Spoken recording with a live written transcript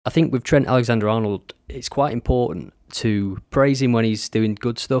I think with Trent Alexander-Arnold, it's quite important to praise him when he's doing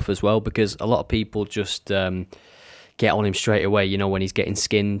good stuff as well, because a lot of people just get on him straight away, you know, when he's getting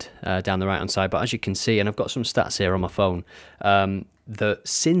skinned down the right-hand side. But as you can see, and I've got some stats here on my phone, that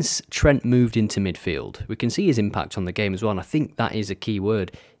since Trent moved into midfield, we can see his impact on the game as well, and I think that is a key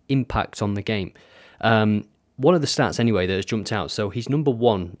word, impact on the game. One of the stats, anyway, that has jumped out, so he's number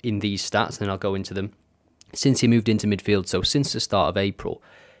one in these stats, and then I'll go into them, since he moved into midfield, so since the start of April.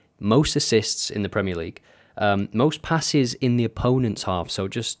 Most assists in the Premier League, most passes in the opponent's half, so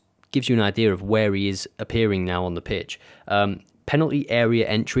just gives you an idea of where he is appearing now on the pitch. Penalty area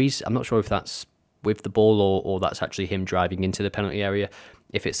entries, I'm not sure if that's with the ball or that's actually him driving into the penalty area.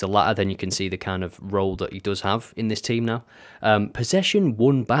 If it's the latter, then you can see the kind of role that he does have in this team now. Possession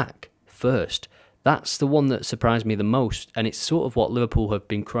won back first. That's the one that surprised me the most, and it's sort of what Liverpool have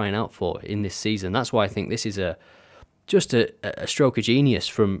been crying out for in this season. That's why I think this is just a stroke of genius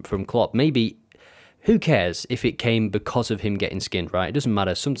from Klopp. Maybe, who cares if it came because of him getting skinned, right? It doesn't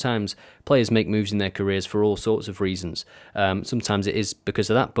matter. Sometimes players make moves in their careers for all sorts of reasons. Sometimes it is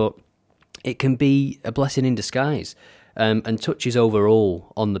because of that, but it can be a blessing in disguise. And touches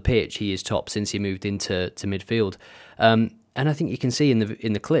overall on the pitch, he is top since he moved into midfield. And I think you can see in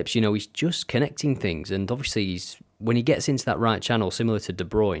the clips, you know, he's just connecting things. And obviously, when he gets into that right channel, similar to De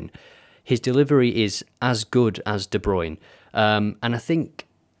Bruyne, his delivery is as good as De Bruyne. And I think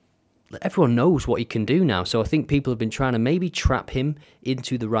everyone knows what he can do now. So I think people have been trying to maybe trap him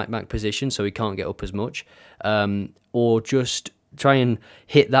into the right-back position so he can't get up as much. Or just try and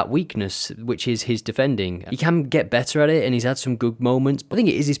hit that weakness, which is his defending. He can get better at it, and he's had some good moments. But I think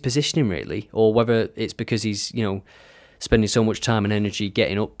it is his positioning, really. Or whether it's because he's, you know, spending so much time and energy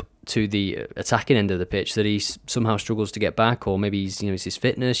getting up to the attacking end of the pitch that he somehow struggles to get back, or maybe he's, you know, it's his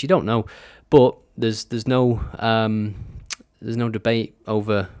fitness. You don't know, but there's no debate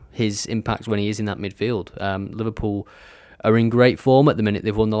over his impact when he is in that midfield. Liverpool are in great form at the minute.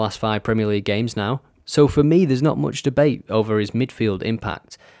 They've won the last 5 Premier League games now, so for me, there's not much debate over his midfield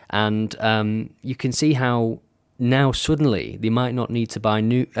impact. And you can see how now suddenly they might not need to buy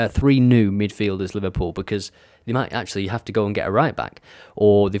 3 new midfielders, Liverpool, because they might actually have to go and get a right back.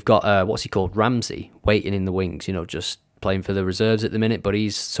 Or they've got, what's he called, Ramsey, waiting in the wings, you know, just playing for the reserves at the minute, but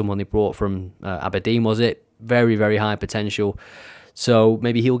he's someone they brought from Aberdeen, was it? Very, very high potential. So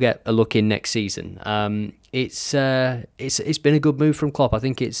maybe he'll get a look in next season. It's been a good move from Klopp. I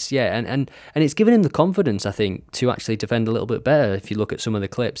think it's, yeah, and it's given him the confidence, I think, to actually defend a little bit better. If you look at some of the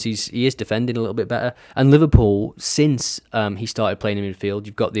clips, he is defending a little bit better. And Liverpool, since he started playing in midfield,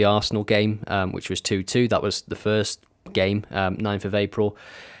 you've got the Arsenal game, which was 2-2. That was the first game, 9th of April.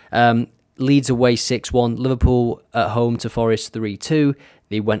 Leeds away 6-1. Liverpool at home to Forest 3-2.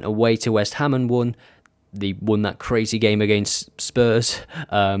 They went away to West Ham and won. They won that crazy game against Spurs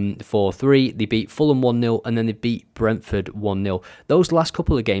 4-3. They beat Fulham 1-0, and then they beat Brentford 1-0. Those last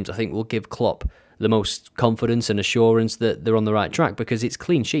couple of games, I think, will give Klopp the most confidence and assurance that they're on the right track, because it's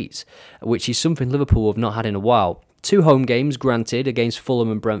clean sheets, which is something Liverpool have not had in a while. 2 home games, granted, against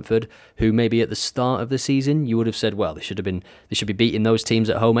Fulham and Brentford, who maybe at the start of the season you would have said, well, they should be beating those teams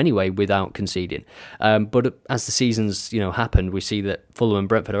at home anyway without conceding. But as the seasons, you know, happened, we see that Fulham and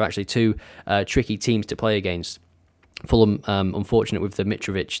Brentford are actually 2 tricky teams to play against. Fulham, unfortunate with the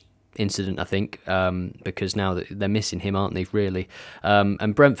Mitrovic incident, I think, because now that they're missing him, aren't they? Really,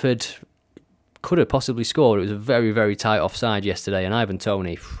 and Brentford could have possibly scored. It was a very, very tight offside yesterday, and Ivan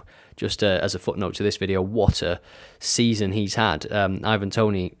Toney. Just as a footnote to this video, what a season he's had. Ivan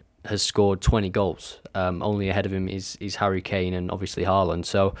Toney has scored 20 goals. Only ahead of him is Harry Kane and obviously Haaland.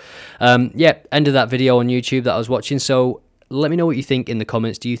 So, yeah, end of that video on YouTube that I was watching. So let me know what you think in the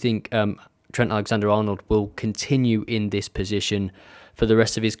comments. Do you think Trent Alexander-Arnold will continue in this position for the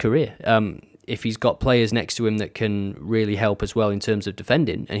rest of his career? If he's got players next to him that can really help as well in terms of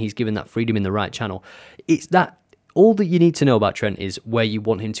defending, and he's given that freedom in the right channel, it's that. All that you need to know about Trent is where you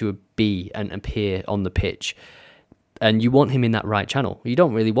want him to be and appear on the pitch. And you want him in that right channel. You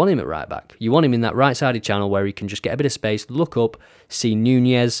don't really want him at right back. You want him in that right-sided channel where he can just get a bit of space, look up, see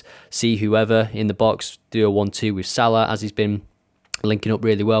Nunez, see whoever in the box, do a 1-2 with Salah, as he's been linking up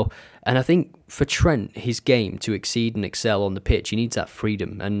really well. And I think for Trent, his game to exceed and excel on the pitch, he needs that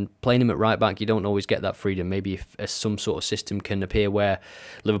freedom. And playing him at right back, you don't always get that freedom. Maybe if some sort of system can appear where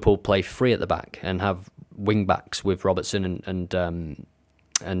Liverpool play free at the back and have wing backs with Robertson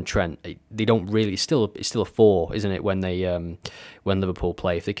and Trent, they don't really. It's still a 4, isn't it? When Liverpool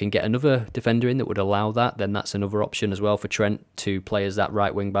play, if they can get another defender in that would allow that, then that's another option as well for Trent to play as that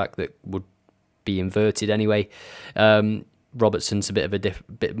right wing back that would be inverted anyway. Robertson's a bit of a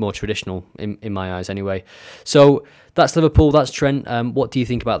bit more traditional in my eyes anyway. So that's Liverpool, that's Trent. What do you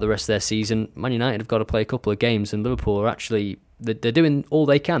think about the rest of their season? Man United have got to play a couple of games, and Liverpool are actually, they're doing all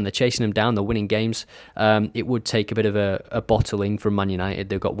they can. They're chasing them down, they're winning games. It would take a bit of a bottling from Man United.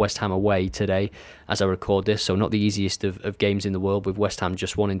 They've got West Ham away today as I record this, so not the easiest of games in the world, with West Ham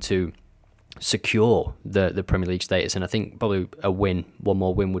just wanting to secure the Premier League status, and I think probably one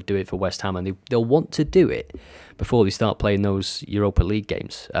more win would do it for West Ham, and they'll want to do it before they start playing those Europa League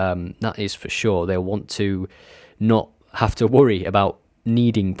games. That is for sure. They'll want to not have to worry about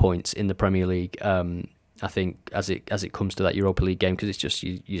needing points in the Premier League. I think as it comes to that Europa League game, because it's just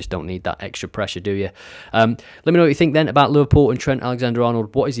you just don't need that extra pressure, do you? Let me know what you think then about Liverpool and Trent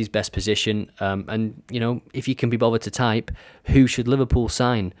Alexander-Arnold. What is his best position? And if you can be bothered to type, who should Liverpool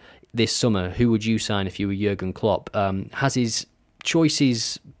sign this summer? Who would you sign if you were Jurgen Klopp? Has his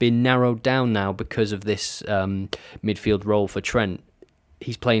choices been narrowed down now because of this midfield role for Trent?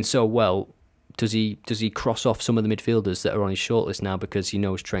 He's playing so well. Does he cross off some of the midfielders that are on his shortlist now because he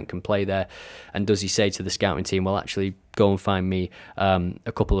knows Trent can play there? And does he say to the scouting team, well, actually, go and find me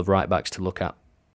a couple of right backs to look at?